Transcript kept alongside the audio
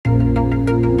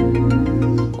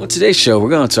today's show, we're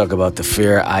going to talk about the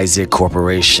Fair Isaac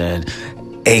Corporation,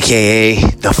 aka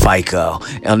the FICO.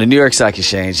 On the New York Stock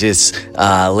Exchange, it's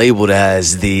labeled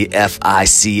as the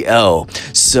FICO.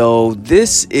 So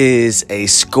this is a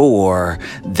score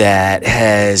that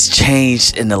has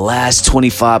changed in the last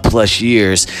 25 plus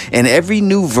years, and every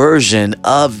new version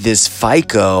of this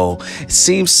FICO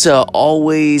seems to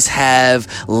always have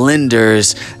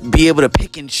lenders be able to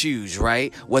pick and choose,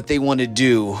 right? What they want to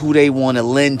do, who they want to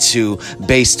lend to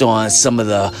based on some of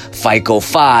the FICO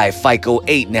 5, FICO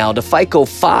 8. Now, the FICO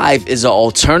 5 is an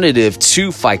alternative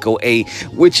to FICO 8,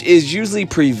 which is usually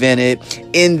prevented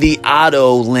in the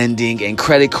auto lending and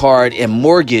credit card and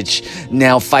mortgage.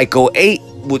 Now, FICO 8,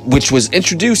 which was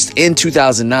introduced in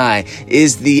 2009,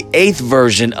 is the 8th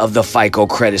version of the FICO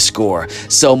credit score.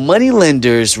 So money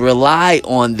lenders rely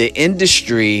on the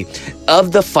industry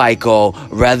of the FICO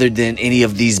rather than any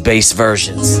of these base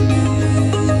versions.